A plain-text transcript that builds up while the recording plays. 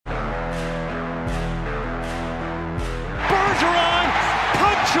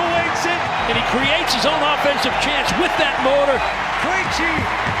punctuates it, and he creates his own offensive chance with that motor. Krejci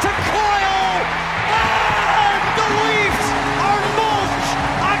to Coyle, and the Leafs are mulched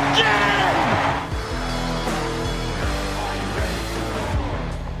again!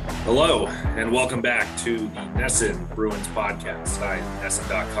 Hello, and welcome back to the NESN Bruins podcast. I'm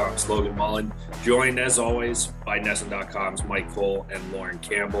NESN.com's Logan Mullen, joined as always by NESN.com's Mike Cole and Lauren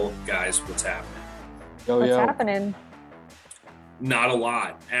Campbell. Guys, what's happening? What's happening? Not a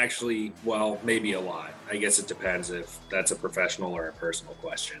lot. Actually, well, maybe a lot. I guess it depends if that's a professional or a personal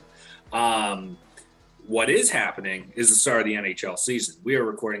question. What is happening is the start of the NHL season. We are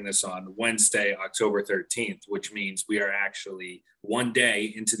recording this on Wednesday, October 13th, which means we are actually one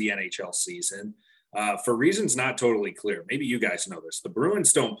day into the NHL season. For reasons not totally clear, maybe you guys know this, the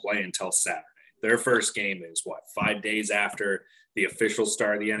Bruins don't play until Saturday. Their first game is, 5 days after the official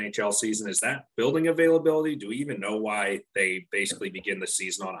start of the NHL season? Is that building availability? Do we even know why they basically begin the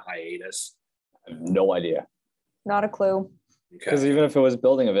season on a hiatus? I have no idea. Not a clue. Because even if it was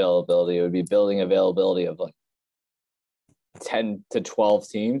building availability, it would be building availability of like 10 to 12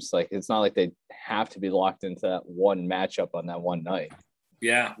 teams. Like, it's not like they have to be locked into that one matchup on that one night.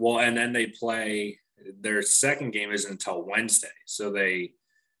 Yeah, well, and then they play their second game isn't until Wednesday, so they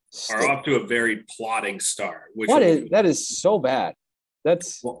are off to a very plodding start. That is so bad.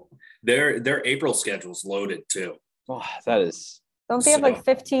 Their April schedule's loaded too. Oh, that is. Don't they have like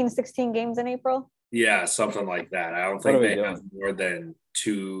 15, 16 games in April? Yeah, something like that. I don't think they have more than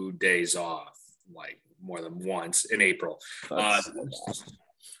 2 days off, like more than once in April.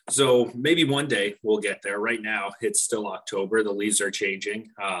 So maybe one day we'll get there. Right now, it's still October. The leaves are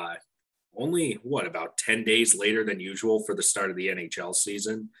changing. Only, about 10 days later than usual for the start of the NHL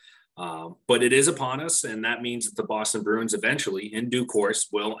season. But it is upon us, and that means that the Boston Bruins eventually, in due course,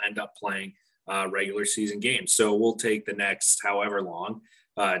 will end up playing regular season games. So we'll take the next however long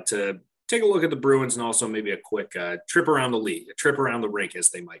to take a look at the Bruins and also maybe a quick trip around the league, a trip around the rink, as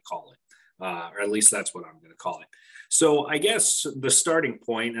they might call it, or at least that's what I'm going to call it. So I guess the starting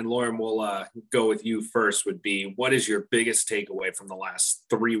point, and Lauren, we'll go with you first, would be, what is your biggest takeaway from the last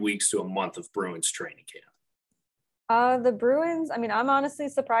 3 weeks to a month of Bruins training camp? The Bruins, I'm honestly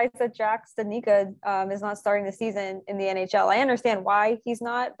surprised that Jack Studnicka is not starting the season in the NHL. I understand why he's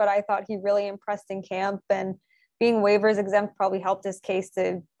not, but I thought he really impressed in camp, and being waivers exempt probably helped his case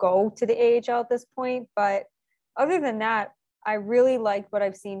to go to the AHL at this point. But other than that, I really like what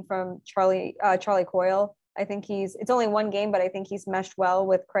I've seen from Charlie Coyle. I think it's only one game, but I think he's meshed well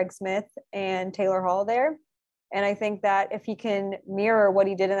with Craig Smith and Taylor Hall there. And I think that if he can mirror what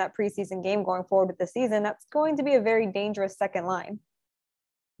he did in that preseason game going forward with the season, that's going to be a very dangerous second line.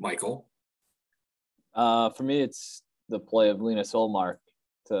 Michael? For me, it's the play of Linus Ullmark,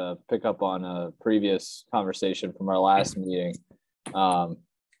 to pick up on a previous conversation from our last meeting.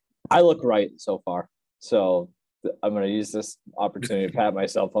 I look right so far. So I'm going to use this opportunity to pat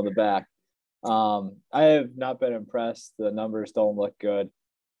myself on the back. I have not been impressed. The numbers don't look good.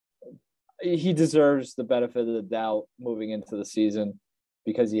 He deserves the benefit of the doubt moving into the season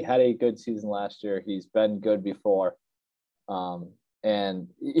because he had a good season last year. He's been good before. And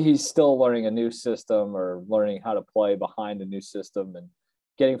he's still learning a new system or learning how to play behind a new system and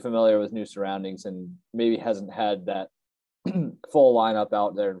getting familiar with new surroundings, and maybe hasn't had that full lineup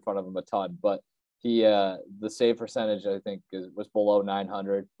out there in front of him a ton. But he, the save percentage, I think, was below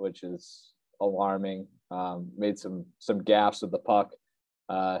 900, which is alarming. Made some gaffes with the puck.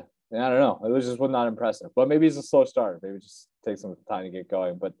 And I don't know. It was not impressive. But maybe it's a slow start. Maybe it just takes some time to get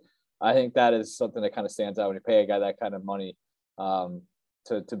going. But I think that is something that kind of stands out when you pay a guy that kind of money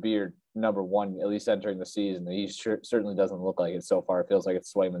to be your number one, at least entering the season. He certainly doesn't look like it so far. It feels like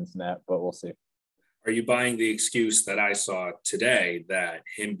it's Swayman's net, but we'll see. Are you buying the excuse that I saw today that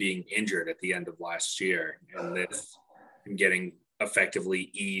him being injured at the end of last year and this him getting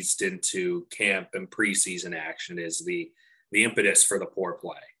effectively eased into camp and preseason action is the impetus for the poor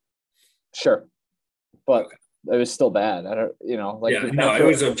play? Sure. But it was still bad. It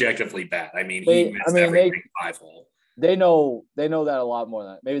was objectively bad. He missed everything 5-hole. They know that a lot more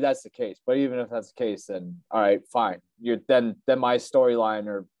than that. Maybe that's the case. But even if that's the case, then all right, fine. Then my storyline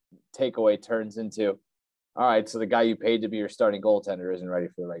or takeaway turns into, all right, so the guy you paid to be your starting goaltender isn't ready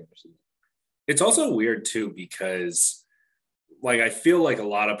for the regular season. It's also weird too because I feel like a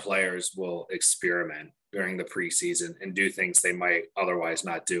lot of players will experiment during the preseason and do things they might otherwise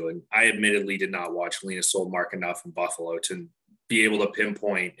not do. And I admittedly did not watch Linus Ullmark enough in Buffalo to be able to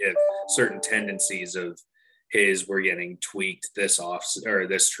pinpoint if certain tendencies of his were getting tweaked this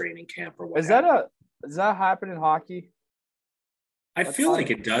training camp or what. Does that happen in hockey? I feel like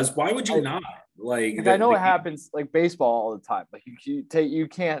it does. Why would you not? Like I know it happens like baseball all the time. Like you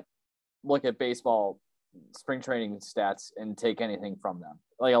can't look at baseball spring training stats and take anything from them.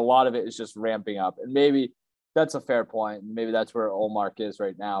 Like a lot of it is just ramping up, and maybe that's a fair point. Maybe that's where Olmark is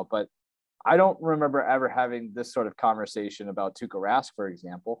right now. But I don't remember ever having this sort of conversation about Tuukka Rask, for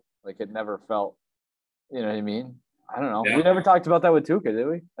example. Like it never felt, you know what I mean? I don't know. Yeah. We never talked about that with Tuukka, did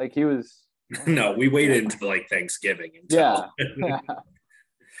we? Like he was. No, we waited until like Thanksgiving. Yeah.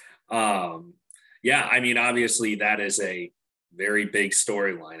 Yeah. I mean, obviously that is a very big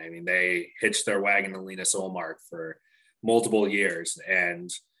storyline. I mean, they hitched their wagon to Linus Ullmark for multiple years,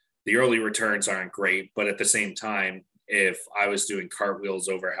 and the early returns aren't great. But at the same time, if I was doing cartwheels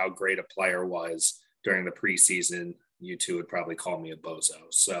over how great a player was during the preseason, you two would probably call me a bozo.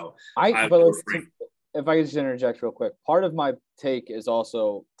 So if I could just interject real quick, part of my take is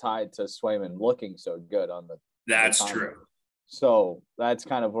also tied to Swayman looking so good on the. That's true. So that's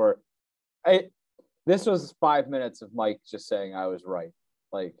kind of where this was 5 minutes of Mike just saying I was right,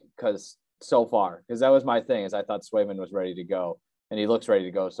 like because that was my thing is I thought Swayman was ready to go, and he looks ready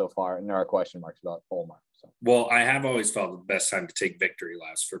to go so far, and there are question marks about Ullmark. So. Well, I have always felt the best time to take victory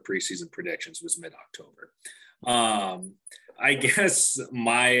laps for preseason predictions was mid-October. I guess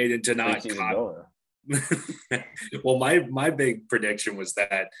well, my big prediction was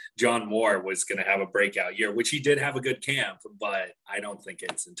that John Moore was going to have a breakout year, which he did have a good camp, but I don't think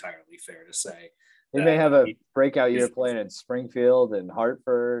it's entirely fair to say. He may have a breakout year playing in Springfield and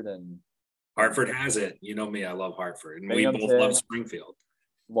Hartford. And Hartford has it. You know me, I love Hartford. And we both love Springfield.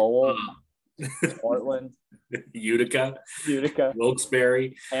 Lowell, Portland, Utica,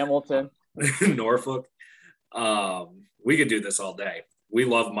 Wilkes-Barre, Hamilton, Norfolk. We could do this all day. We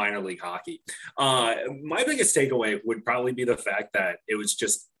love minor league hockey. My biggest takeaway would probably be the fact that it was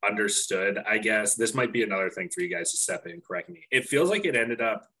just understood. I guess this might be another thing for you guys to step in and correct me. It feels like it ended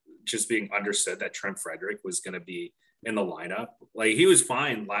up just being understood that Trent Frederick was going to be in the lineup. Like he was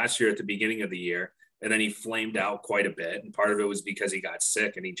fine last year at the beginning of the year, and then he flamed out quite a bit. And part of it was because he got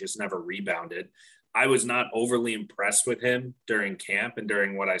sick and he just never rebounded. I was not overly impressed with him during camp and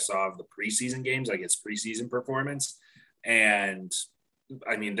during what I saw of the preseason games, like his preseason performance. And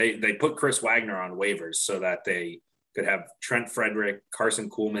I mean, they put Chris Wagner on waivers so that they could have Trent Frederick, Carson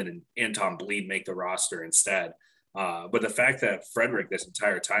Kuhlman, and Anton Bleed make the roster instead. But the fact that Frederick this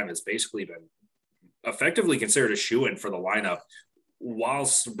entire time has basically been effectively considered a shoo-in for the lineup,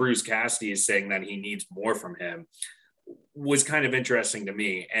 whilst Bruce Cassidy is saying that he needs more from him, was kind of interesting to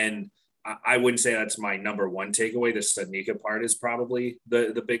me. And I wouldn't say that's my number one takeaway. The Studnicka part is probably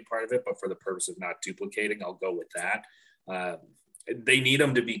the big part of it, but for the purpose of not duplicating, I'll go with that. They need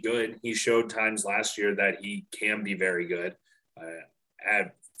him to be good. He showed times last year that he can be very good.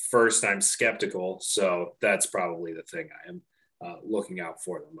 At first, I'm skeptical, so that's probably the thing I am looking out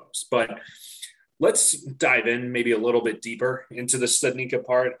for the most. But let's dive in maybe a little bit deeper into the Studnicka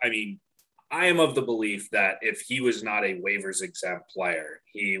part. I mean, I am of the belief that if he was not a waivers exempt player,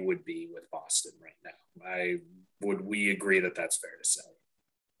 he would be with Boston right now. Would we agree that that's fair to say?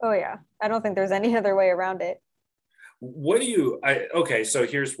 Oh, yeah. I don't think there's any other way around it. Okay, so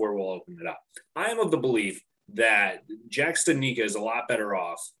here's where we'll open it up. I am of the belief that Jack Studnicka is a lot better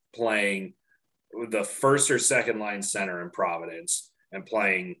off playing the first or second line center in Providence and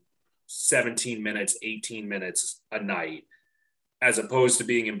playing 17 minutes, 18 minutes a night, as opposed to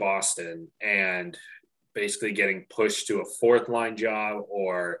being in Boston and basically getting pushed to a fourth line job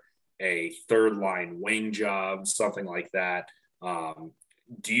or a third line wing job, something like that.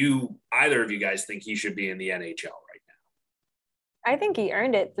 Do either of you guys think he should be in the NHL right now? I think he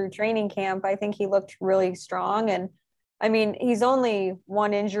earned it through training camp. I think he looked really strong. And I mean, he's only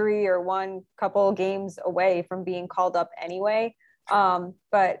one injury or one couple games away from being called up anyway.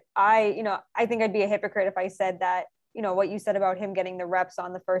 But I think I'd be a hypocrite if I said that, what you said about him getting the reps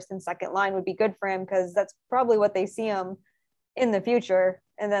on the first and second line would be good for him, because that's probably what they see him in the future.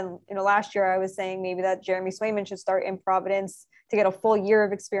 And then, last year I was saying maybe that Jeremy Swayman should start in Providence to get a full year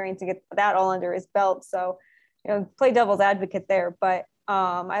of experience, to get that all under his belt. So, play devil's advocate there. But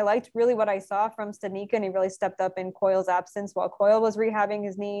I liked really what I saw from Studnicka, and he really stepped up in Coyle's absence while Coyle was rehabbing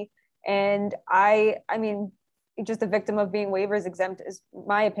his knee. And I mean, just a victim of being waivers exempt is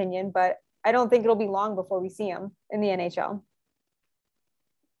my opinion, but I don't think it'll be long before we see him in the NHL.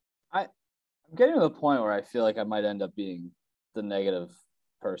 I'm getting to the point where I feel like I might end up being the negative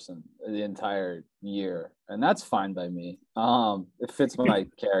person the entire year, and that's fine by me. It fits my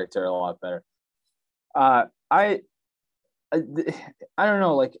character a lot better. I don't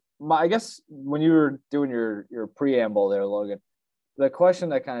know, like I guess when you were doing your preamble there, Logan, the question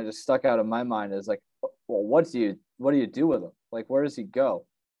that kind of just stuck out in my mind is like, well, what do you do with him? Like, where does he go?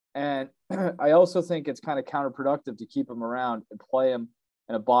 And I also think it's kind of counterproductive to keep him around and play him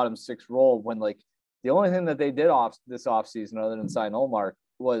in a bottom 6 role when, like, the only thing that they did this offseason other than sign Ullmark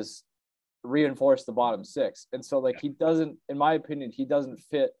was reinforce the bottom 6. And so, like, he doesn't, in my opinion, he doesn't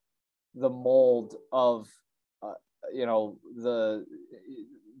fit the mold of,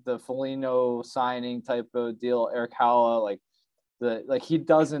 the Foligno signing type of deal, Eric Howell, he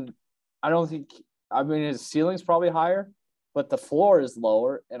doesn't, I don't think, I mean, his ceiling's probably higher, but the floor is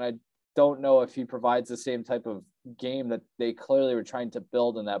lower. And I don't know if he provides the same type of game that they clearly were trying to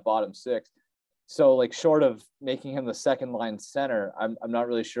build in that bottom 6. So, like, short of making him the second line center, I'm not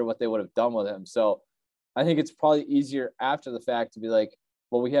really sure what they would have done with him. So I think it's probably easier after the fact to be like,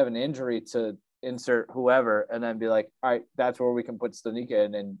 well, we have an injury to insert whoever, and then be like, all right, that's where we can put Studnicka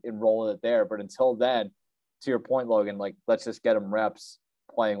in and roll it there. But until then, to your point, Logan, like, let's just get him reps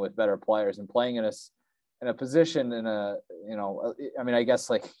playing with better players and playing in a position I guess,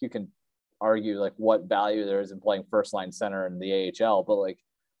 like, you can argue like what value there is in playing first line center in the AHL, but, like,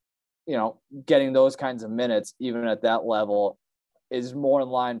 getting those kinds of minutes, even at that level, is more in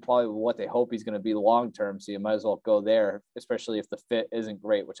line probably with what they hope he's going to be long-term. So you might as well go there, especially if the fit isn't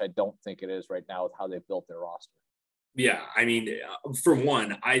great, which I don't think it is right now with how they've built their roster. Yeah. I mean, for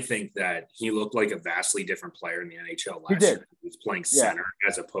one, I think that he looked like a vastly different player in the NHL last year. He was playing center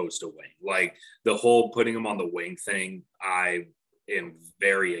as opposed to wing. Like, the whole putting him on the wing thing, I am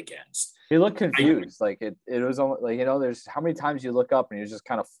very against. He looked confused. It was almost like, there's how many times you look up and he's just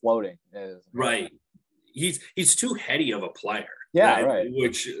kind of floating. Right. He's too heady of a player. Yeah, right.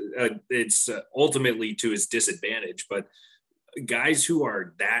 Which it's ultimately to his disadvantage. But guys who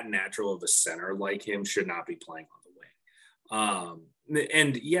are that natural of a center like him should not be playing on the wing.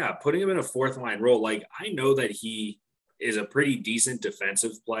 And yeah, putting him in a fourth line role, like, I know that he is a pretty decent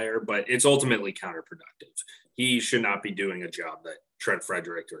defensive player, but it's ultimately counterproductive. He should not be doing a job that Trent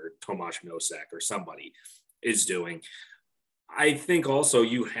Frederick or Tomas Nosek or somebody is doing. I think also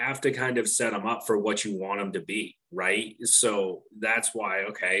you have to kind of set them up for what you want them to be, right? So that's why,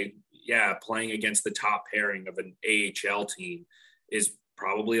 playing against the top pairing of an AHL team is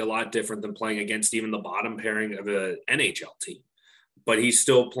probably a lot different than playing against even the bottom pairing of an NHL team. But he's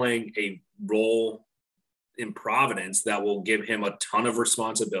still playing a role in Providence that will give him a ton of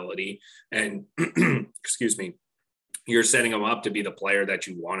responsibility. And, excuse me, you're setting him up to be the player that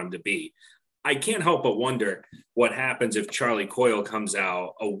you want him to be. I can't help but wonder what happens if Charlie Coyle comes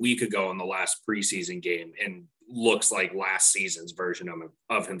out a week ago in the last preseason game and looks like last season's version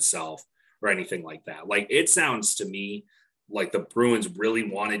of himself or anything like that. Like, it sounds to me like the Bruins really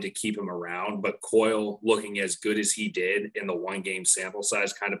wanted to keep him around, but Coyle looking as good as he did in the 1 game sample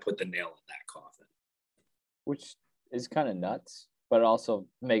size kind of put the nail in that coffin. Which is kind of nuts, but also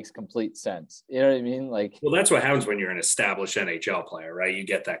makes complete sense. You know what I mean? Like, well, that's what happens when you're an established NHL player, right? You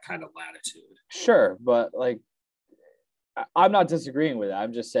get that kind of latitude. Sure, but, like, I'm not disagreeing with it.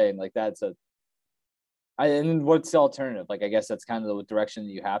 I'm just saying, like, and what's the alternative? Like, I guess that's kind of the direction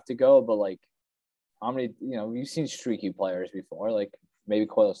that you have to go, but, like, how many, you've seen streaky players before, like, maybe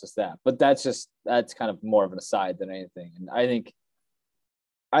Coyle's just that, but that's kind of more of an aside than anything. And I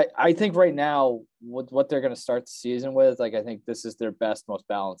think right now what they're going to start the season with, like, I think this is their best, most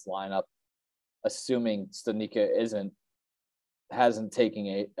balanced lineup, assuming Studnicka hasn't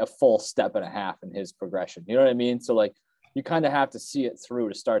taken a full step and a half in his progression. You know what I mean? So, like, you kind of have to see it through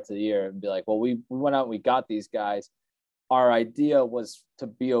to start the year and be like, well, we went out and we got these guys. Our idea was to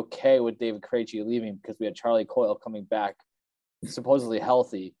be okay with David Krejci leaving because we had Charlie Coyle coming back supposedly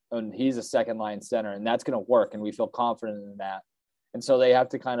healthy, and he's a second line center, and that's going to work, and we feel confident in that. And so they have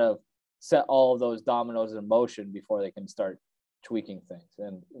to kind of set all of those dominoes in motion before they can start tweaking things.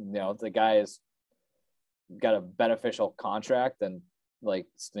 And, the guy has got a beneficial contract than, like,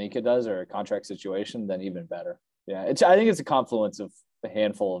 Studnicka does, or a contract situation, then even better. Yeah, I think it's a confluence of a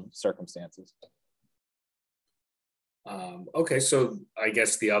handful of circumstances. Okay, so I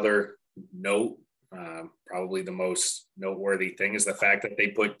guess the other note, probably the most noteworthy thing, is the fact that they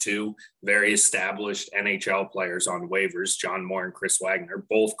put 2 very established NHL players on waivers, John Moore and Chris Wagner,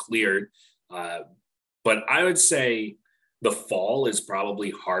 both cleared. But I would say the fall is probably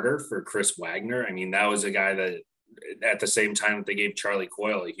harder for Chris Wagner. I mean, that was a guy that at the same time that they gave Charlie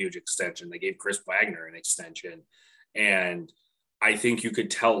Coyle a huge extension, they gave Chris Wagner an extension. And I think you could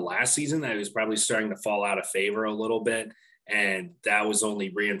tell last season that he was probably starting to fall out of favor a little bit. And that was only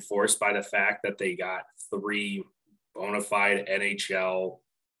reinforced by the fact that they got 3 bona fide NHL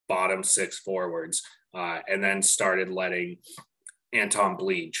bottom 6 forwards, and then started letting Anton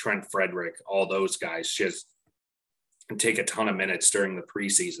Bleed, Trent Frederick, all those guys just take a ton of minutes during the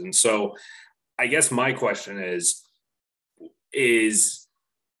preseason. So I guess my question is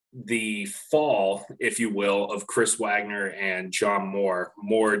the fall, if you will, of Chris Wagner and John Moore,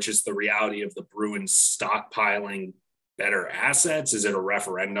 more just the reality of the Bruins stockpiling better assets? Is it a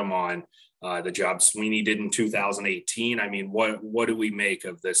referendum on the job Sweeney did in 2018? I mean, what do we make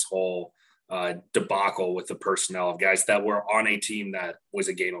of this whole debacle with the personnel of guys that were on a team that was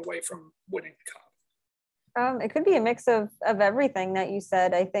a game away from winning the cup? It could be a mix of everything that you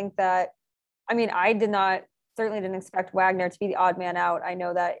said. I think that, I mean, I certainly didn't expect Wagner to be the odd man out. I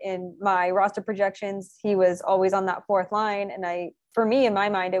know that in my roster projections, he was always on that fourth line. And for me, in my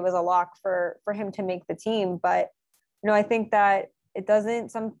mind, it was a lock for him to make the team. But, I think that it doesn't,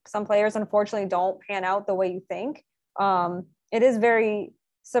 some players unfortunately don't pan out the way you think. It is very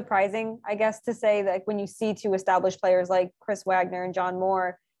surprising, I guess, to say that when you see two established players like Chris Wagner and John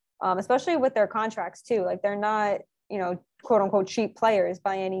Moore, especially with their contracts too, like they're not, quote unquote cheap players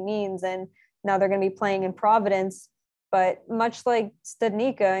by any means. And now they're going to be playing in Providence, but much like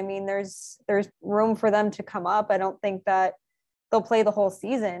Studnicka, I mean, there's room for them to come up. I don't think that they'll play the whole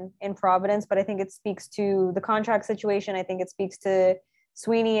season in Providence, but I think it speaks to the contract situation. I think it speaks to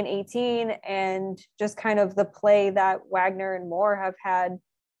Sweeney in 18 and just kind of the play that Wagner and Moore have had,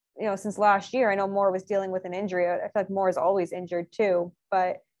 since last year. I know Moore was dealing with an injury. I feel like Moore is always injured too,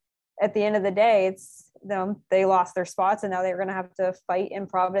 but at the end of the day, it's they lost their spots and now they're going to have to fight in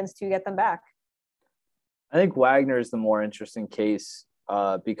Providence to get them back. I think Wagner is the more interesting case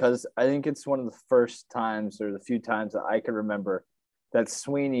because I think it's one of the first times or the few times that I can remember that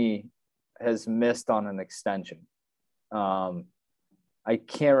Sweeney has missed on an extension. I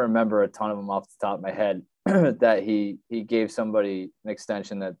can't remember a ton of them off the top of my head that he gave somebody an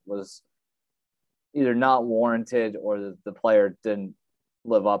extension that was either not warranted or the player didn't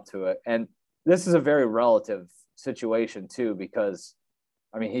live up to it. And this is a very relative situation too, because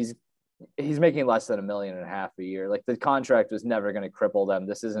I mean, he's making less than $1.5 million a year. Like the contract was never going to cripple them.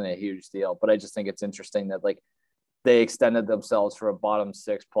 This isn't a huge deal, but I just think it's interesting that like they extended themselves for a bottom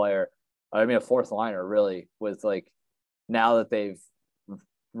six player. I mean, a fourth liner really with like, now that they've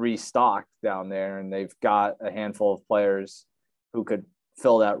restocked down there and they've got a handful of players who could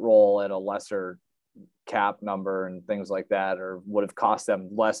fill that role at a lesser cap number and things like that, or would have cost them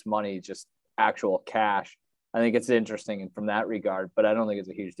less money, just actual cash. I think it's interesting from that regard, but I don't think it's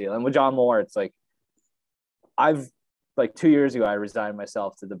a huge deal. And with John Moore, it's like, 2 years ago, I resigned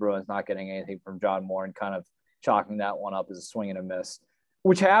myself to the Bruins not getting anything from John Moore and kind of chalking that one up as a swing and a miss,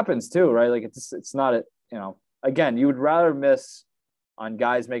 which happens too, right? Like it's not again, you would rather miss on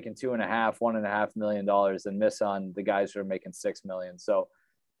guys making $1.5 million than miss on the guys who are making $6 million. So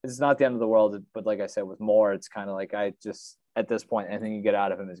it's not the end of the world. But like I said, with Moore, it's kind of like, at this point, anything you get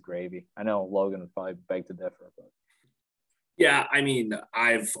out of him is gravy. I know Logan would probably beg to differ, but yeah, I mean,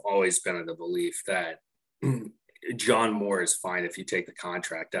 I've always been of the belief that John Moore is fine if you take the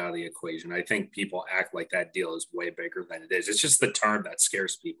contract out of the equation. I think people act like that deal is way bigger than it is. It's just the term that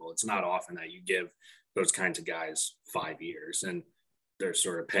scares people. It's not often that you give those kinds of guys 5 years and they're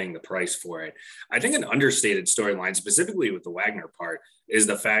sort of paying the price for it. I think an understated storyline, specifically with the Wagner part, is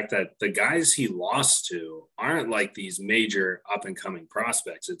the fact that the guys he lost to aren't like these major up and coming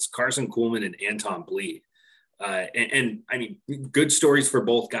prospects. It's Carson Kuhlman and Anton Bleed. And I mean, good stories for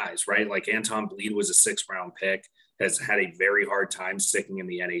both guys, right? Like Anton Bleed was a 6th round pick, has had a very hard time sticking in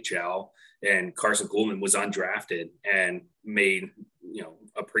the NHL. And Carson Kuhlman was undrafted and made,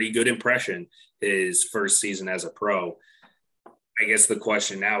 a pretty good impression his first season as a pro. I guess the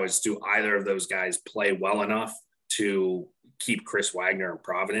question now is, do either of those guys play well enough to keep Chris Wagner in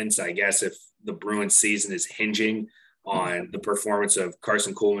Providence? I guess if the Bruins season is hinging on the performance of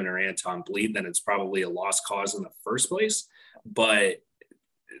Carson Kuhlman or Anton Bleed, then it's probably a lost cause in the first place. But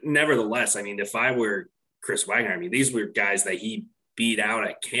nevertheless, I mean, if I were Chris Wagner, I mean, these were guys that he beat out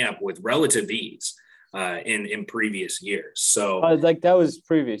at camp with relative ease in previous years. So like that was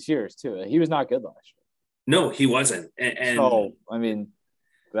previous years too. He was not good last year. No, he wasn't. And so, I mean,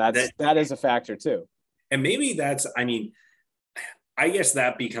 that is a factor too. And maybe I guess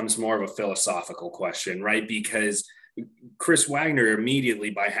that becomes more of a philosophical question, right? Because Chris Wagner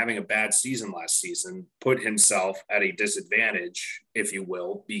immediately, by having a bad season last season, put himself at a disadvantage, if you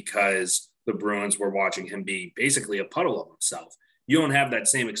will, because the Bruins were watching him be basically a puddle of himself. You don't have that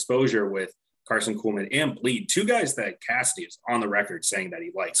same exposure with Carson Kuhlman and Bleed, two guys that Cassidy is on the record saying that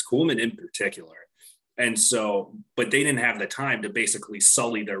he likes, Kuhlman in particular. And so, but they didn't have the time to basically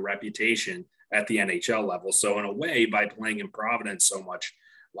sully their reputation at the NHL level. So in a way, by playing in Providence so much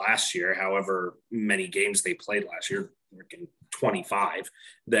last year, however many games they played last year, 25,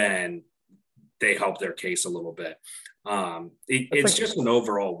 then they help their case a little bit. It's just an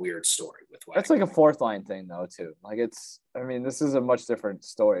overall weird story with Wagner. That's like a fourth line thing though too. Like this is a much different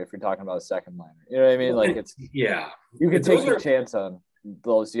story if you're talking about a second liner. You know what I mean? Like you can take a chance on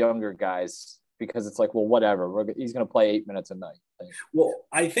those younger guys because it's like, well, whatever. He's going to play 8 minutes a night. Well,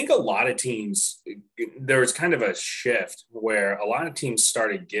 I think a lot of teams, there was kind of a shift where a lot of teams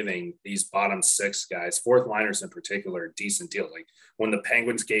started giving these bottom six guys, fourth liners in particular, a decent deal. Like when the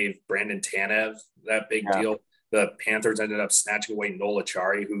Penguins gave Brandon Tanev that big deal, the Panthers ended up snatching away Noel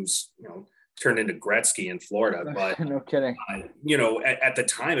Acciari, who's, turned into Gretzky in Florida. But no kidding. At the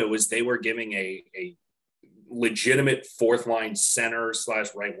time they were giving a legitimate fourth line center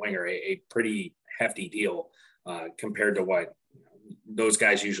 / right winger a pretty hefty deal compared to what those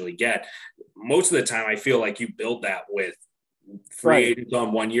guys usually get. Most of the time I feel like you build that with free agents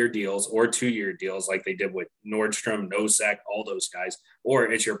on 1-year deals or 2-year deals like they did with Nordstrom, Nosek, all those guys,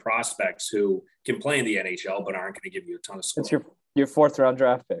 or it's your prospects who can play in the NHL but aren't going to give you a ton of scoring. It's your fourth round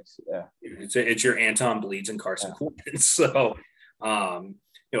draft picks. Yeah, it's your Anton Bleeds and Carson Corbin. So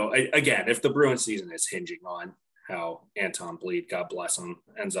again, if the Bruins season is hinging on how Anton Bleed, God bless him,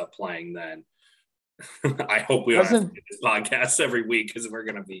 ends up playing, then I hope we don't have to do this podcast every week because we're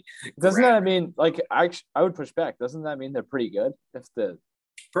going to be. Doesn't that mean, like, I would push back? Doesn't that mean they're pretty good?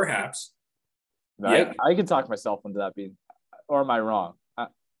 Perhaps. Right? I can talk myself into that being, or am I wrong?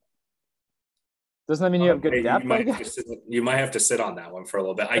 Doesn't that mean you have good depth? You might have to sit on that one for a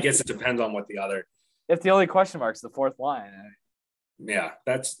little bit. I guess it depends on what the other. If the only question mark is the fourth line. Yeah,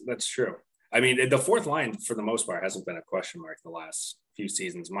 that's true. I mean, the fourth line for the most part hasn't been a question mark the last few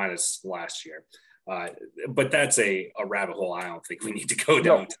seasons, minus last year. But that's a rabbit hole I don't think we need to go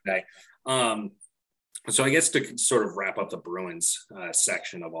down today. So I guess to sort of wrap up the Bruins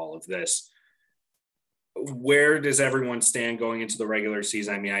section of all of this, where does everyone stand going into the regular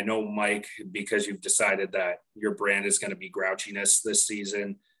season? I mean, I know, Mike, because you've decided that your brand is going to be grouchiness this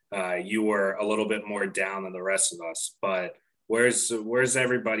season, you were a little bit more down than the rest of us. But where's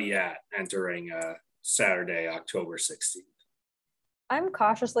everybody at entering Saturday, October 16th? I'm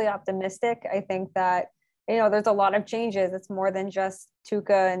cautiously optimistic. I think that, there's a lot of changes. It's more than just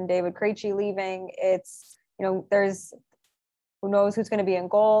Tuukka and David Krejci leaving. It's, there's who knows who's going to be in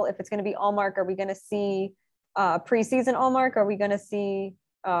goal. If it's going to be Ullmark, are we going to see preseason Ullmark? Are we going to see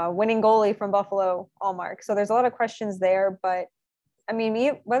winning goalie from Buffalo Ullmark? So there's a lot of questions there. But, I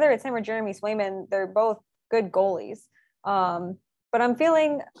mean, whether it's him or Jeremy Swayman, they're both good goalies. But I'm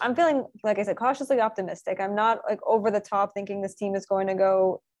feeling, like I said, cautiously optimistic. I'm not like over the top thinking this team is going to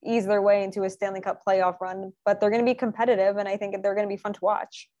go ease their way into a Stanley Cup playoff run, but they're going to be competitive, and I think they're going to be fun to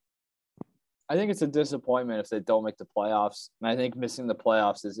watch. I think it's a disappointment if they don't make the playoffs, and I think missing the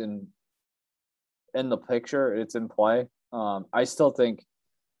playoffs is in the picture. It's in play. I still think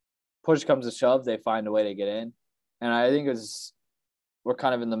push comes to shove, they find a way to get in, and I think we're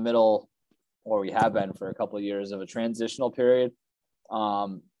kind of in the middle, or we have been for a couple of years, of a transitional period.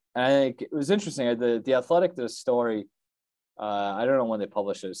 And I think it was interesting. The Athletic did a story. I don't know when they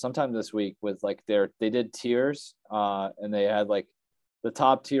published it. Sometime this week with like they did tiers, and they had like the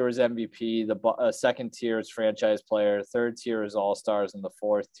top tier is MVP, the second tier is franchise player, third tier is all stars, and the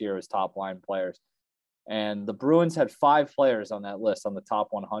fourth tier is top line players. And the Bruins had 5 players on that list, on the top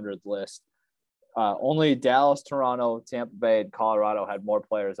 100 list. Only Dallas, Toronto, Tampa Bay, and Colorado had more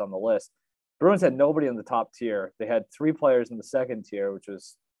players on the list. Bruins had nobody in the top tier. They had 3 players in the second tier, which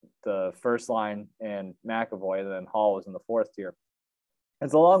was the first line and McAvoy, and then Hall was in the fourth tier.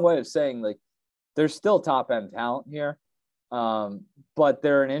 It's a long way of saying, like, there's still top-end talent here, but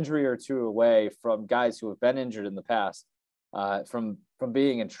they're an injury or two away from guys who have been injured in the past, from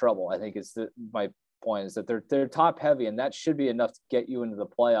being in trouble. I think my point is that they're top-heavy, and that should be enough to get you into the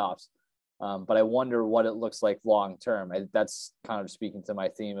playoffs. But I wonder what it looks like long term. That's kind of speaking to my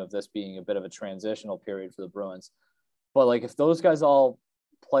theme of this being a bit of a transitional period for the Bruins. But like, if those guys all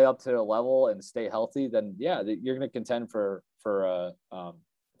play up to their level and stay healthy, then yeah, you're going to contend for a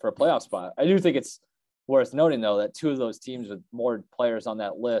playoff spot. I do think it's worth noting though that 2 of those teams with more players on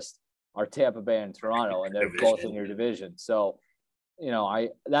that list are Tampa Bay and Toronto, and they're both in your division. So,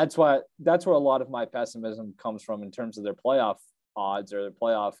 that's where a lot of my pessimism comes from in terms of their playoff odds or their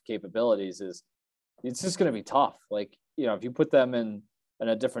playoff capabilities. Is it's just going to be tough. Like, if you put them in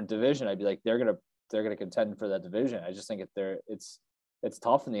a different division, I'd be like, they're going to contend for that division. I just think it's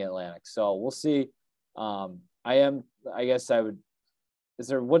tough in the Atlantic. So we'll see. Is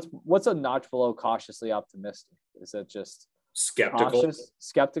there what's a notch below cautiously optimistic? Is that just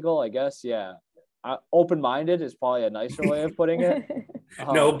skeptical, I guess. Yeah. Open-minded is probably a nicer way of putting it.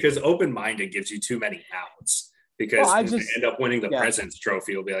 No, because open-minded gives you too many outs. because if they end up winning the President's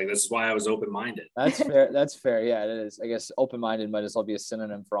Trophy, it'll be like, this is why I was open-minded. That's fair. That's fair. Yeah, it is. I guess open-minded might as well be a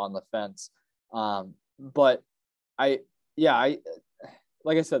synonym for on the fence. But like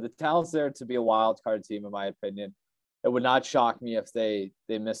I said, the talent's there to be a wild card team, in my opinion. It would not shock me if they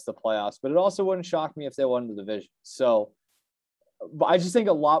missed the playoffs, but it also wouldn't shock me if they won the division. So, but I just think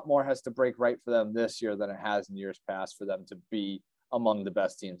a lot more has to break right for them this year than it has in years past for them to be among the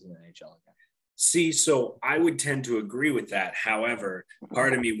best teams in the NHL again. See, so I would tend to agree with that. However,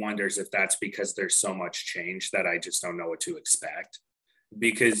 part of me wonders if that's because there's so much change that I just don't know what to expect.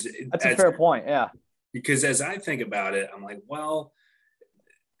 Because that's a fair point. Yeah. Because as I think about it, I'm like, well,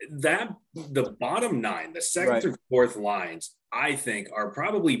 the bottom 9, the second through fourth lines, I think are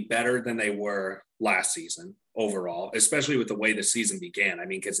probably better than they were last season overall, especially with the way the season began. I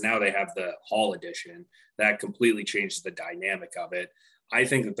mean, because now they have the Hall edition that completely changes the dynamic of it. I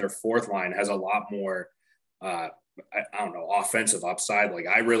think that their fourth line has a lot more, I don't know, offensive upside. Like,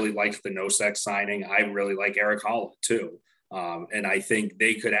 I really liked the Nosek signing. I really like Erik Haula too. And I think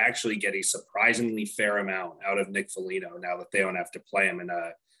they could actually get a surprisingly fair amount out of Nick Foligno now that they don't have to play him in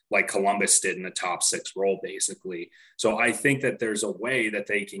like Columbus did in the top 6 role, basically. So I think that there's a way that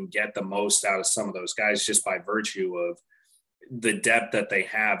they can get the most out of some of those guys just by virtue of the depth that they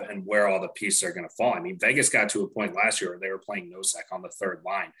have and where all the pieces are going to fall. I mean, Vegas got to a point last year where they were playing Nosek on the third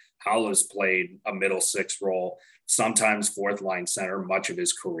line. Haula's played a middle 6 role, sometimes fourth line center, much of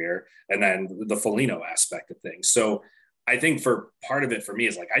his career, and then the Foligno aspect of things. So I think for part of it for me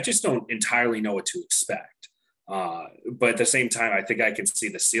is like, I just don't entirely know what to expect. But at the same time, I think I can see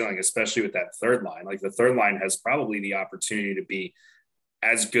the ceiling, especially with that third line. Like, the third line has probably the opportunity to be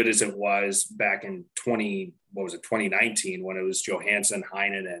as good as it was back in 2019 when it was Johansson,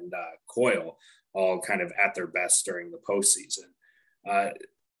 Heinen, and Coyle all kind of at their best during the postseason.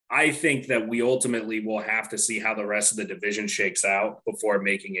 I think that we ultimately will have to see how the rest of the division shakes out before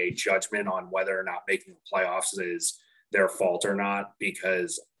making a judgment on whether or not making the playoffs is their fault or not,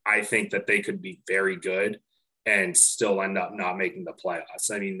 because I think that they could be very good and still end up not making the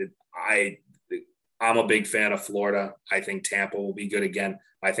playoffs. I mean, I'm a big fan of Florida. I think Tampa will be good again.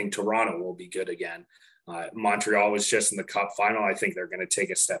 I think Toronto will be good again. Montreal was just in the Cup final. I think they're going to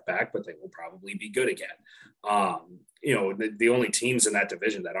take a step back, but they will probably be good again. The only teams in that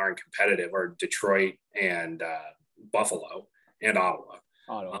division that aren't competitive are Detroit and Buffalo and Ottawa.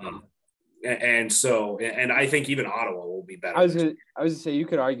 And I think even Ottawa will be better. I was going to say, you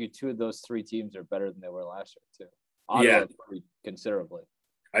could argue 2 of those 3 teams are better than they were last year too. Ottawa pretty considerably.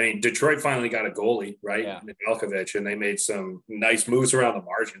 I mean, Detroit finally got a goalie, right? Yeah. Nedeljkovic, and they made some nice moves around the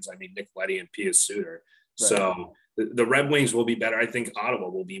margins. I mean, Nick Leddy and Pius Suter. Right. So the Red Wings will be better. I think Ottawa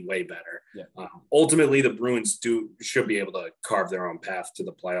will be way better. Yeah. Ultimately, the Bruins should be able to carve their own path to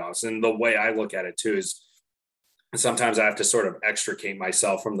the playoffs. And the way I look at it too is sometimes I have to sort of extricate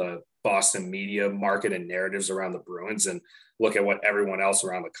myself from the Boston media market and narratives around the Bruins and look at what everyone else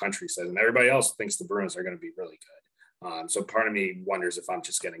around the country says. And everybody else thinks the Bruins are going to be really good. So part of me wonders if I'm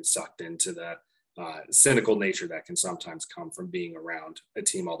just getting sucked into the cynical nature that can sometimes come from being around a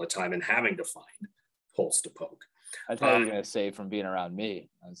team all the time and having to find holes to poke. I thought you were going to say from being around me.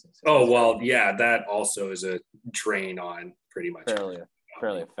 Yeah, that also is a drain on pretty much.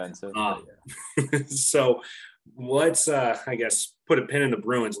 Fairly offensive. So let's, I guess, put a pin in the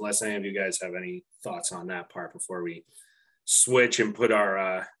Bruins unless any of you guys have any thoughts on that part before we switch and put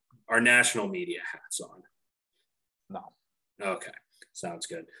our national media hats on. No. Okay. Sounds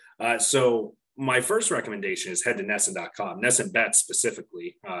good. So my first recommendation is head to NESN.com. NESN Bets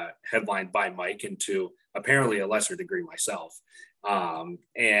specifically, headlined by Mike and to apparently a lesser degree myself.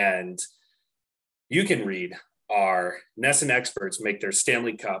 And you can read our NESN experts make their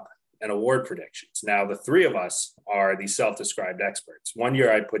Stanley Cup and award predictions. Now, the 3 of us are the self-described experts. One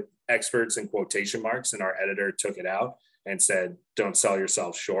year I put experts in quotation marks and our editor took it out and said, don't sell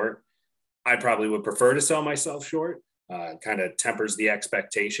yourself short. I probably would prefer to sell myself short, kind of tempers the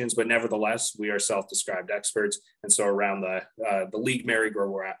expectations, but nevertheless, we are self-described experts. And so around the league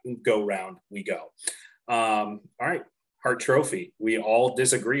merry-go-round we go. All right, Hart Trophy. We all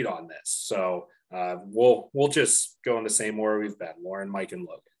disagreed on this. So we'll just go in the same order we've been, Lauren, Mike, and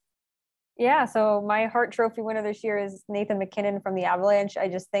Logan. Yeah, so my Hart Trophy winner this year is Nathan MacKinnon from the Avalanche. I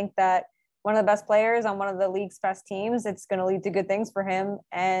just think that one of the best players on one of the league's best teams, it's going to lead to good things for him.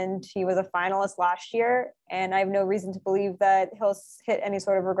 And he was a finalist last year, and I have no reason to believe that he'll hit any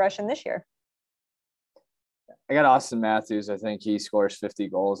sort of regression this year. I got Austin Matthews. I think he scores 50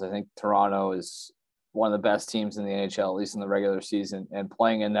 goals. I think Toronto is one of the best teams in the NHL, at least in the regular season, and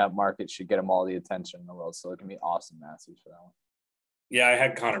playing in that market should get him all the attention in the world. So it can be Austin Matthews for that one. Yeah, I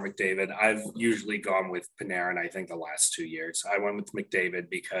had Connor McDavid. I've usually gone with Panarin, I think, the last 2 years. I went with McDavid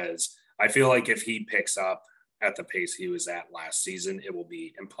because I feel like if he picks up at the pace he was at last season, it will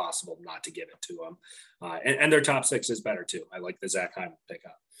be impossible not to give it to him. And their top six is better, too. I like the Zach Hyman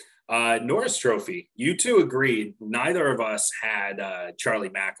pickup. Norris Trophy, you two agreed. Neither of us had Charlie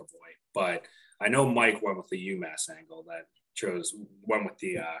McAvoy, but I know Mike went with the UMass angle that went with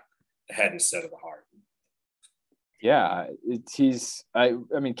the head instead of the heart. Yeah,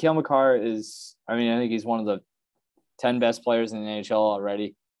 I mean, Cale Makar is, I think he's one of the 10 best players in the NHL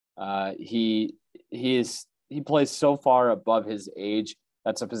already. He plays so far above his age.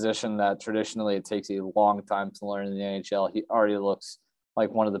 That's a position that traditionally it takes a long time to learn in the NHL. He already looks like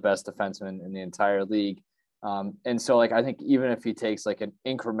one of the best defensemen in the entire league. And so I think even if he takes an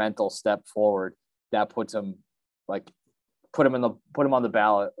incremental step forward, that puts him put him on the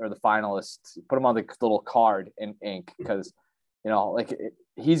ballot or the finalists, put him on the little card in ink, because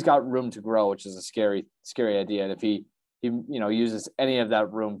he's got room to grow, which is a scary idea. And if he uses any of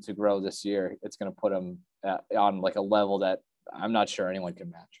that room to grow this year, it's going to put him on a level that I'm not sure anyone can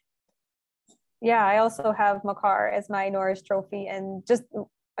match. Yeah, I also have Makar as my Norris Trophy, and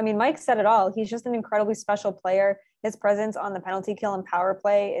Mike said it all. He's just an incredibly special player. His presence on the penalty kill and power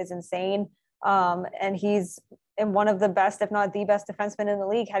play is insane. And he's in one of the best, if not the best defenseman in the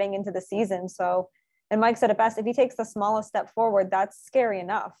league heading into the season. So, and Mike said it best, if he takes the smallest step forward, that's scary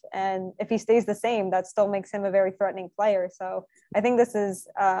enough. And if he stays the same, that still makes him a very threatening player. So I think this is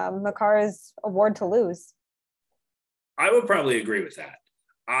Makar's award to lose. I would probably agree with that.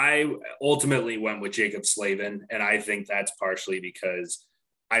 I ultimately went with Jacob Slavin, and I think that's partially because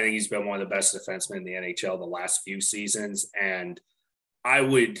I think he's been one of the best defensemen in the NHL the last few seasons. And I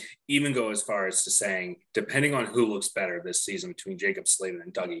would even go as far as to saying, depending on who looks better this season between Jacob Slavin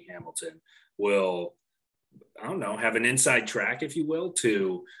and Dougie Hamilton, will, have an inside track, if you will,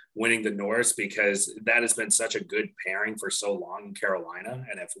 to winning the Norris, because that has been such a good pairing for so long in Carolina.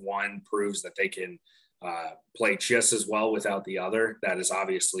 And if one proves that they can play just as well without the other, that is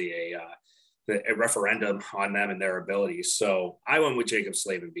obviously a referendum on them and their abilities. So I went with Jacob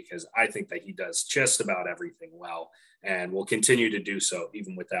Slavin because I think that he does just about everything well and will continue to do so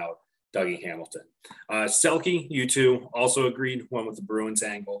even without Dougie Hamilton. Selke, you two also agreed, went with the Bruins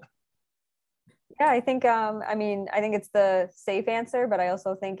angle. Yeah, I think, I think it's the safe answer, but I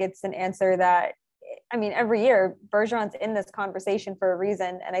also think it's an answer that, every year Bergeron's in this conversation for a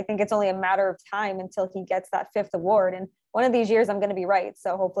reason. And I think it's only a matter of time until he gets that fifth award. And one of these years I'm going to be right.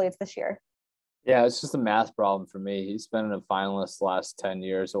 So hopefully it's this year. Yeah, it's just a math problem for me. He's been a finalist the last 10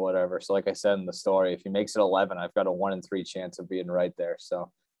 years or whatever. So like I said in the story, if he makes it 11, I've got a 1 in 3 chance of being right there.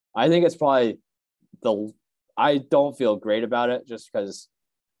 So I think it's probably I don't feel great about it just because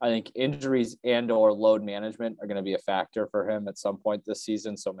I think injuries and or load management are going to be a factor for him at some point this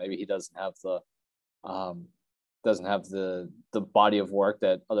season. So maybe he doesn't have the body of work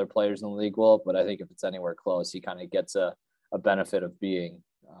that other players in the league will. But I think if it's anywhere close, he kind of gets a benefit of being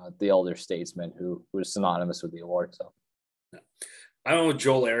the elder statesman who is synonymous with the award. So I don't know,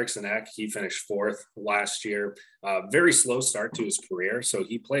 Joel Eriksson Ek, he finished 4th last year. Very slow start to his career. So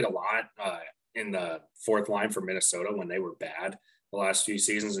he played a lot in the 4th line for Minnesota when they were bad the last few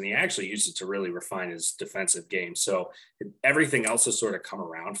seasons. And he actually used it to really refine his defensive game. So everything else has sort of come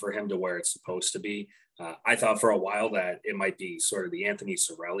around for him to where it's supposed to be. I thought for a while that it might be sort of the Anthony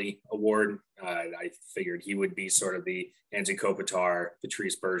Cirelli award. I figured he would be sort of the Anze Kopitar,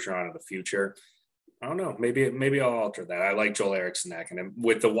 Patrice Bergeron of the future. I don't know. Maybe I'll alter that. I like Joel Eriksson Ek, and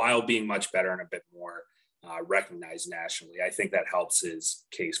with the Wild being much better and a bit more recognized nationally, I think that helps his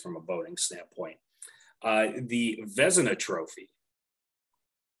case from a voting standpoint. The Vezina Trophy.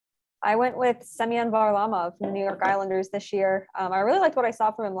 I went with Semyon Varlamov from the New York Islanders this year. I really liked what I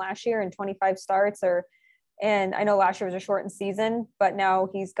saw from him last year in 25 starts. And I know last year was a shortened season, but now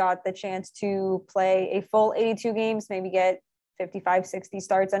he's got the chance to play a full 82 games, maybe get 55, 60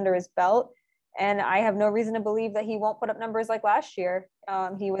 starts under his belt. And I have no reason to believe that he won't put up numbers like last year.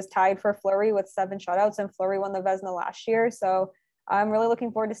 He was tied for Fleury with 7 shutouts, and Fleury won the Vezina last year. So I'm really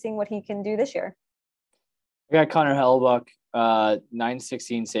looking forward to seeing what he can do this year. I got Connor Hellebuyck,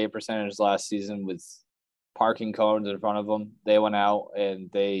 916 save percentage last season with parking cones in front of them. They went out and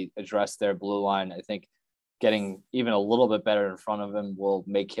they addressed their blue line. I think getting even a little bit better in front of him will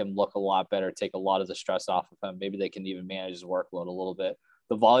make him look a lot better, take a lot of the stress off of him. Maybe they can even manage his workload a little bit.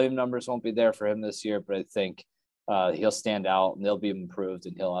 The volume numbers won't be there for him this year, but I think he'll stand out and they'll be improved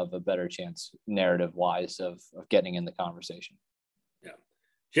and he'll have a better chance narrative wise of getting in the conversation. Yeah.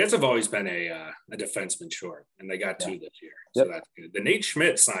 Jets have always been a defenseman short, and they got 2 this year. So that's good. The Nate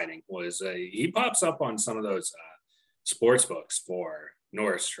Schmidt signing was he pops up on some of those sports books for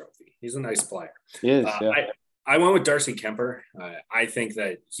Norris Trophy. He's a nice player. He is, yeah. I went with Darcy Kemper. I think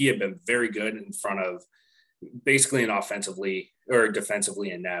that he had been very good in front of basically an offensively or defensively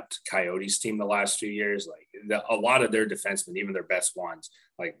inept Coyotes team the last few years. Like a lot of their defensemen, even their best ones,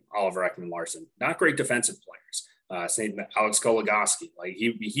 like Oliver Ekman-Larsson, not great defensive players. Same Alex Goligoski, like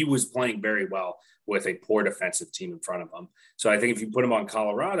he was playing very well with a poor defensive team in front of him. So I think if you put him on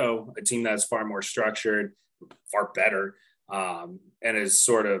Colorado, a team that's far more structured, far better, and has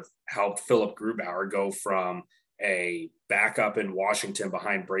sort of helped Philip Grubauer go from a backup in Washington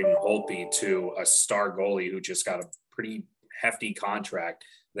behind Braden Holtby to a star goalie who just got a pretty hefty contract,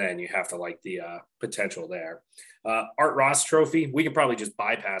 then you have to like the potential there. Art Ross Trophy, we can probably just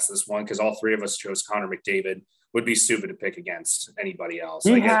bypass this one because all three of us chose Connor McDavid. Would be stupid to pick against anybody else.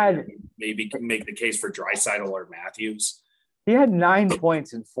 I guess maybe make the case for Draisaitl or Matthews. He had 9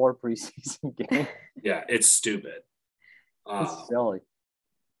 points in 4 preseason games. Yeah, it's stupid. It's silly.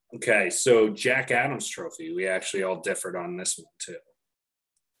 Okay, so Jack Adams Trophy. We actually all differed on this one too.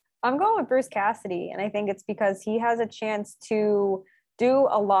 I'm going with Bruce Cassidy, and I think it's because he has a chance to do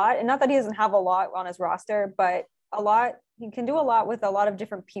a lot. And not that he doesn't have a lot on his roster, but a lot. He can do a lot with a lot of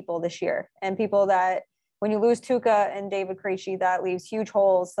different people this year, and people that when you lose Tuukka and David Krejci, that leaves huge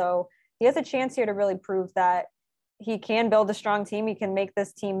holes. So he has a chance here to really prove that he can build a strong team. He can make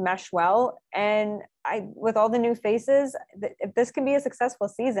this team mesh well. And with all the new faces, if this can be a successful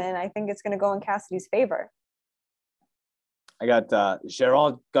season, I think it's going to go in Cassidy's favor. I got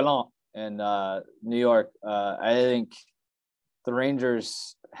Gerard Gallant in New York. I think the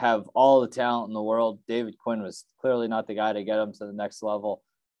Rangers have all the talent in the world. David Quinn was clearly not the guy to get them to the next level.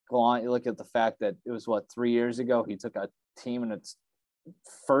 Gallant, you look at the fact that it was 3 years ago he took a team in its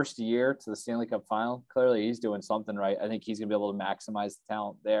first year to the Stanley Cup final. Clearly he's doing something right. I think he's going to be able to maximize the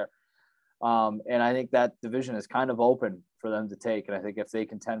talent there. And I think that division is kind of open for them to take. And I think if they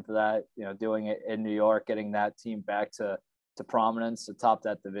contend for that, doing it in New York, getting that team back to prominence to top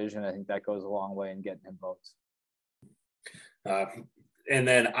that division, I think that goes a long way in getting him votes. And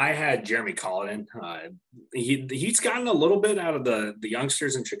then I had Jeremy Colliton. He's gotten a little bit out of the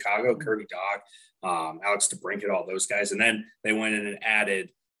youngsters in Chicago, Kirby Dach, Alex DeBrincat, all those guys. And then they went in and added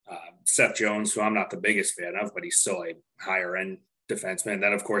Seth Jones, who I'm not the biggest fan of, but he's still a higher end defenseman. And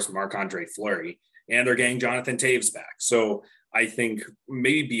then, of course, Marc-Andre Fleury. And they're getting Jonathan Toews back. So I think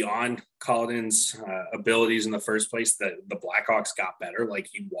maybe beyond Colliton's abilities in the first place, that the Blackhawks got better. Like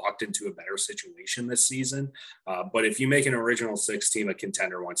he walked into a better situation this season. But if you make an original six team a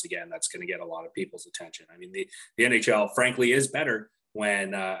contender once again, that's going to get a lot of people's attention. I mean, the NHL, frankly, is better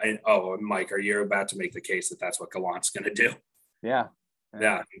when Mike, are you about to make the case that that's what Gallant's going to do? Yeah.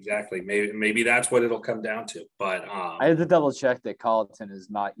 Yeah, exactly. Maybe that's what it'll come down to. But I had to double check that Colliton is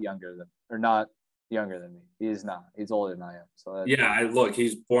not younger than me. He is not. He's older than I am. So look,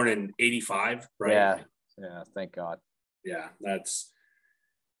 he's born in 85, right? Yeah. Thank God. Yeah, that's.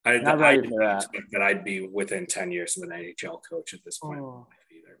 Not ready for that. Expect that I'd be within 10 years of an NHL coach at this point in my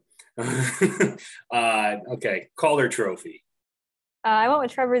life either. Okay, Calder Trophy. I went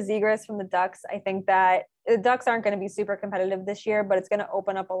with Trevor Zegras from the Ducks. I think that the Ducks aren't going to be super competitive this year, but it's going to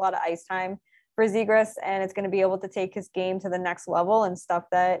open up a lot of ice time for Zegras, and it's going to be able to take his game to the next level and stuff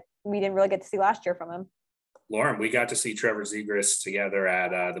that we didn't really get to see last year from him. Lauren, we got to see Trevor Zegras together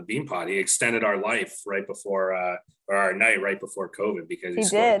at the Beanpot. He extended our life right before, or our night right before COVID, because he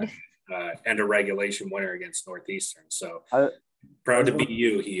did. End of regulation winner against Northeastern. So proud to be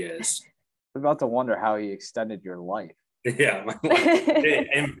you. He is. I'm about to wonder how he extended your life. Yeah, my life.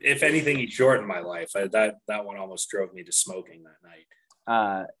 And if anything, he shortened my life. That one almost drove me to smoking that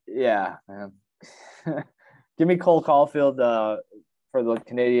night. Yeah. Give me Cole Caulfield for the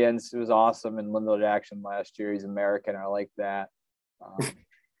Canadians. It was awesome in limited action last year. He's American. I like that.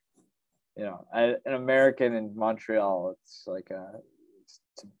 An American in Montreal. It's like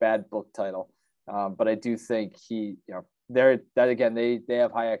it's a bad book title. But I do think he, they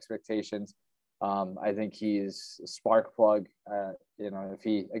have high expectations. I think he's a spark plug. If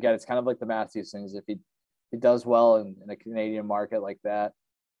he, again, it's kind of like the Matthews things. If he does well in a Canadian market like that,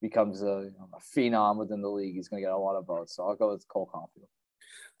 becomes a phenom within the league, he's going to get a lot of votes. So I'll go with Cole Caulfield.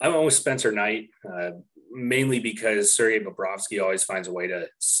 I went with Spencer Knight, mainly because Sergei Bobrovsky always finds a way to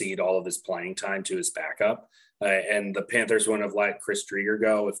cede all of his playing time to his backup. And the Panthers wouldn't have let Chris Driedger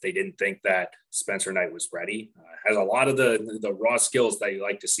go if they didn't think that Spencer Knight was ready. Has a lot of the raw skills that you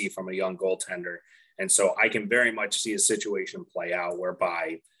like to see from a young goaltender. And so I can very much see a situation play out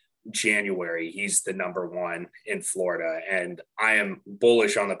whereby January he's the number one in Florida. And I am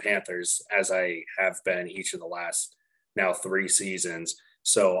bullish on the Panthers, as I have been each of the last now 3 seasons.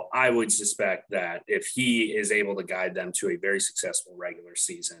 So I would suspect that if he is able to guide them to a very successful regular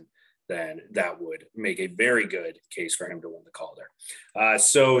season, then that would make a very good case for him to win the Calder.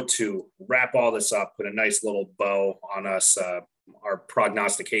 So to wrap all this up, put a nice little bow on us, our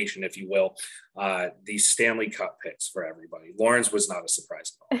prognostication, if you will, the Stanley Cup picks for everybody. Lawrence was not a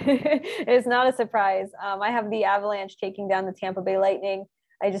surprise at all. It's not a surprise. I have the Avalanche taking down the Tampa Bay Lightning.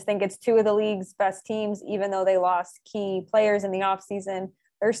 I just think it's two of the league's best teams, even though they lost key players in the offseason.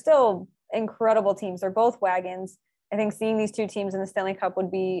 They're still incredible teams. They're both wagons. I think seeing these two teams in the Stanley Cup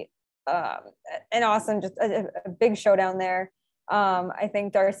would be an awesome, just a big showdown there. I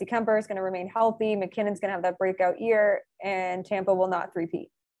think Darcy Kemper is going to remain healthy. McKinnon's going to have that breakout year, and Tampa will not three-peat.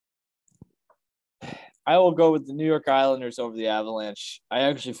 I will go with the New York Islanders over the Avalanche. I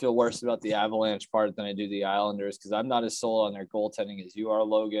actually feel worse about the Avalanche part than I do the Islanders because I'm not as sold on their goaltending as you are,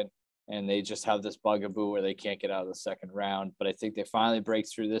 Logan, and they just have this bugaboo where they can't get out of the second round. But I think they finally break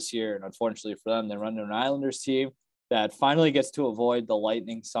through this year, and unfortunately for them, they run into an Islanders team that finally gets to avoid the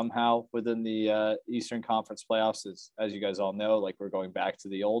Lightning somehow within the Eastern Conference playoffs. As you guys all know, like we're going back to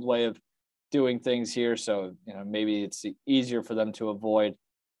the old way of doing things here. So, maybe it's easier for them to avoid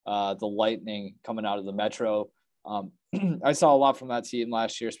the Lightning coming out of the Metro. I saw a lot from that team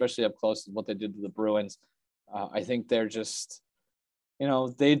last year, especially up close to what they did to the Bruins. I think they're just,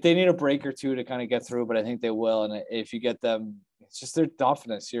 they need a break or two to kind of get through, but I think they will. And if you get them, it's just they're tough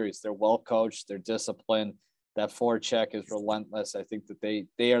in a series. They're well coached. They're disciplined. That forecheck is relentless. I think that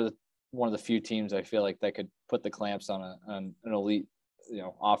they are one of the few teams I feel like that could put the clamps on an elite,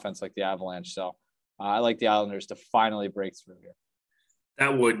 offense like the Avalanche. So I like the Islanders to finally break through here.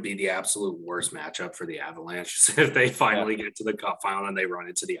 That would be the absolute worst matchup for the Avalanche if they finally get to the Cup final and they run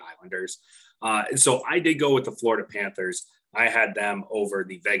into the Islanders. So I did go with the Florida Panthers. I had them over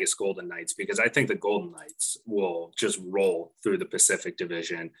the Vegas Golden Knights because I think the Golden Knights will just roll through the Pacific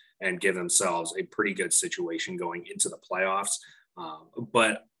Division and give themselves a pretty good situation going into the playoffs.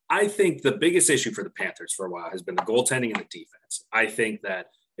 But I think the biggest issue for the Panthers for a while has been the goaltending and the defense. I think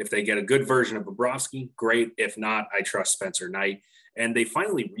that if they get a good version of Bobrovsky, great. If not, I trust Spencer Knight. And they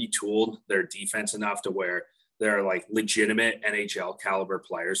finally retooled their defense enough to where there are like legitimate NHL caliber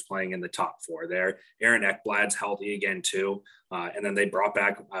players playing in the top four there. Aaron Ekblad's healthy again too. And then they brought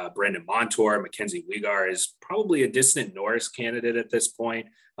back Brendan Montour. Mackenzie Weegar is probably a distant Norris candidate at this point.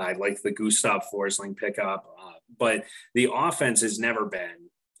 I like the Gustav Forsling pickup. But the offense has never been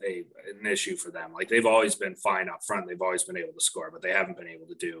an issue for them. Like they've always been fine up front. They've always been able to score, but they haven't been able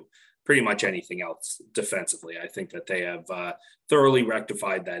to do pretty much anything else defensively. I think that they have thoroughly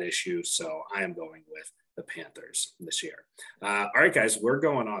rectified that issue. So I am going with the Panthers this year. All right, guys, we're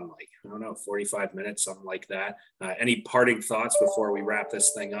going on like, 45 minutes, something like that. Any parting thoughts before we wrap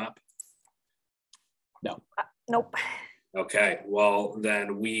this thing up? No. Nope. Okay. Well,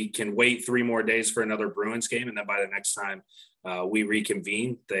 then we can wait 3 more days for another Bruins game. And then by the next time we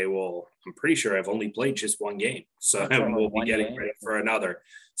reconvene, I'm pretty sure I've only played just one game. So we'll be getting ready for another.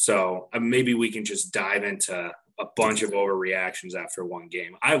 So maybe we can just dive into a bunch of overreactions after one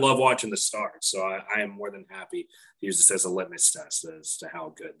game. I love watching the Stars, so I am more than happy to use this as a litmus test as to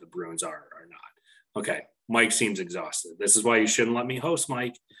how good the Bruins are or not. Okay, Mike seems exhausted. This is why you shouldn't let me host,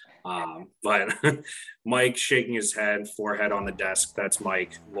 Mike. But Mike shaking his head, forehead on the desk. That's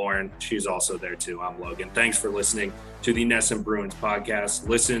Mike. Lauren, she's also there too. I'm Logan. Thanks for listening to the NESN Bruins podcast.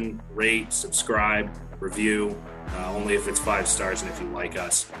 Listen, rate, subscribe, review, only if it's 5 stars and if you like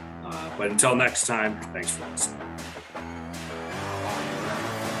us. But until next time, thanks for listening.